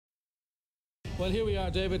Well, here we are,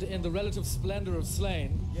 David, in the relative splendour of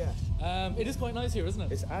Slane. Yeah. It is quite nice here, isn't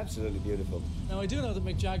it? It's absolutely beautiful. Now, I do know that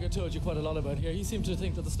Mick Jagger told you quite a lot about here. He seemed to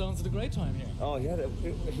think that the Stones had a great time here. Oh,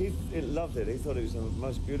 he loved it. He thought it was the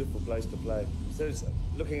most beautiful place to play. So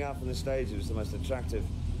looking out from the stage, it was the most attractive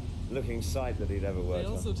looking sight that he'd ever worked They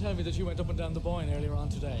also tell me that you went up and down the Boyne earlier on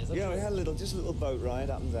today. Is that yeah, true? we had just a little boat ride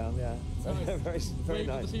up and down, yeah. Very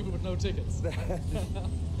nice. The people with no tickets.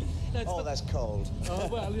 That's cold. Oh,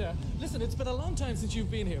 well, yeah. Listen, it's been a long time since you've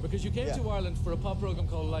been here, because you came to Ireland for a pop programme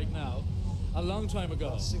called Like Now, a long time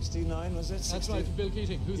ago. 69, was it? 60? That's right, Bill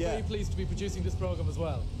Keating, who's very pleased to be producing this programme as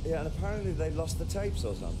well. Yeah, and apparently they lost the tapes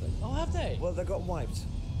or something. Oh, have they? Well, they got wiped.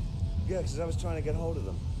 Yeah, because I was trying to get hold of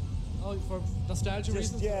them. Oh, for nostalgia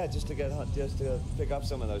reasons? Yeah, just to pick up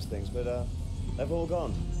some of those things, but they've all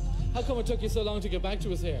gone. How come it took you so long to get back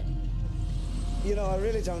to us here? You know, I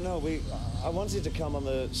really don't know. I wanted to come on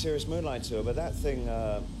the Serious Moonlight tour, but that thing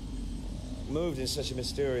moved in such a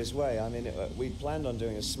mysterious way. I mean, we planned on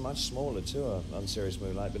doing a much smaller tour on Serious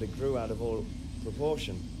Moonlight, but it grew out of all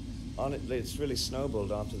proportion. It's really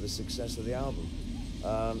snowballed after the success of the album.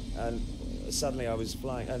 And suddenly I was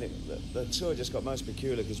flying, and the tour just got most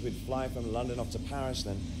peculiar, because we'd fly from London off to Paris,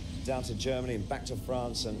 then down to Germany and back to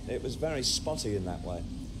France, and it was very spotty in that way.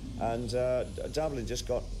 And Dublin just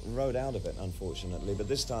got rode out of it, unfortunately. But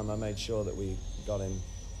this time I made sure that we got him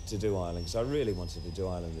to do Ireland, because I really wanted to do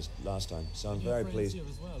Ireland this last time. So I'm very pleased. You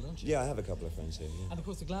have as well, don't you? Yeah, I have a couple of friends here. Yeah. And of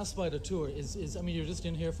course, the Glass Spider tour is I mean, you're just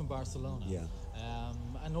in here from Barcelona. Yeah.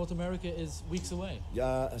 And North America is weeks away.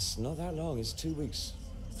 Yeah, it's not that long. It's 2 weeks,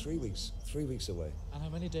 3 weeks, 3 weeks away. And how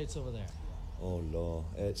many dates over there? Oh, Lord.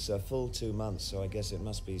 It's a full 2 months, so I guess it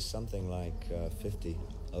must be something like 50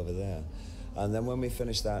 over there. And then when we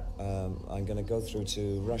finish that, I'm going to go through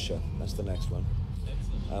to Russia. That's the next one.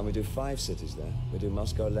 Excellent. And we do 5 cities there. We do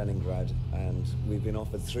Moscow, Leningrad, and we've been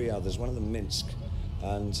offered 3 others. One of them, Minsk,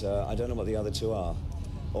 and I don't know what the other 2 are,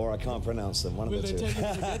 or I can't pronounce them. One of the 2. Will they tell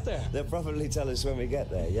you when we get there? They'll probably tell us when we get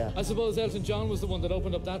there. Yeah. I suppose Elton John was the one that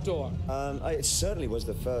opened up that door. It certainly was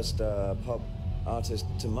the first pop artist,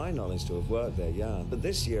 to my knowledge, to have worked there, yeah. But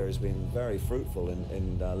this year has been very fruitful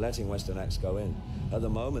in letting Western acts go in. At the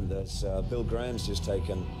moment, there's Bill Graham's just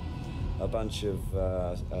taken a bunch of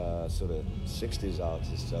sort of 60s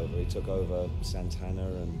artists over. He took over Santana,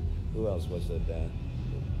 and who else was there?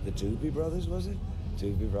 The Doobie Brothers, was it?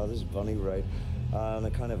 Doobie Brothers, Bonnie Raitt, and a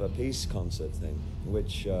kind of a peace concert thing,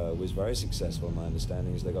 which was very successful. My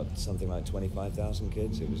understanding is they got something like 25,000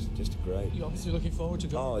 kids. It was just great. You're obviously looking forward to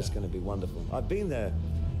going. Oh, it's going to be wonderful. I've been there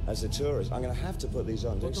as a tourist. I'm going to have to put these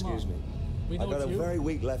on. Excuse me. I've got a very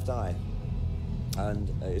weak left eye, and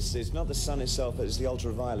it's not the sun itself, but it's the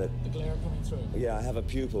ultraviolet. The glare coming through. Yeah, I have a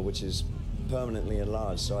pupil which is permanently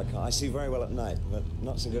enlarged, so I see very well at night, but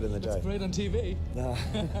not so good in the day. It's great on TV.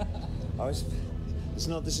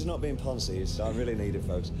 This is not being Ponzi. I really need it,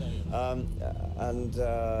 folks.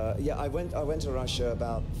 Yeah, I went to Russia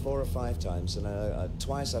about 4 or 5 times, and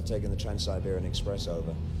twice I've taken the Trans-Siberian Express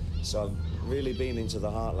over. So I've really been into the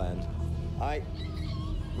heartland.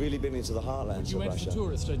 Really been into the heartlands of Russia. You went as a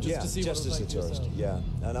tourist, just to see what it was like just as a tourist. yourself.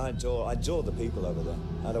 Yeah, and I adore the people over there.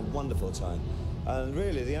 I had a wonderful time. And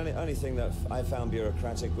really, the only thing that I found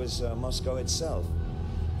bureaucratic was Moscow itself.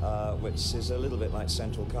 Which is a little bit like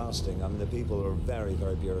central casting. I mean, the people are very,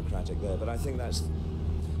 very bureaucratic there, but I think that's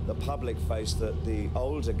the public face that the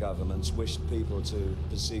older governments wished people to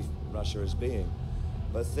perceive Russia as being.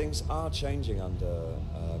 But things are changing under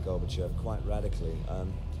Gorbachev quite radically.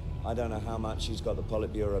 I don't know how much he's got the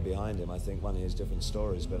Politburo behind him. I think one hears different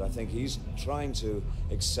stories, but I think he's trying to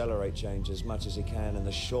accelerate change as much as he can in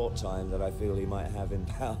the short time that I feel he might have in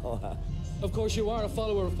power. Of course, you are a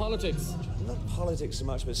follower of politics. Not politics so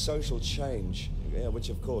much, but social change, which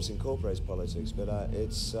of course incorporates politics. But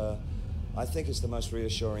I think it's the most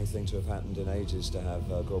reassuring thing to have happened in ages to have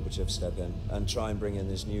Gorbachev step in and try and bring in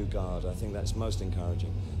this new guard. I think that's most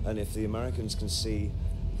encouraging. And if the Americans can see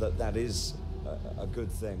that that is a good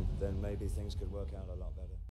thing, then maybe things could work out a lot better.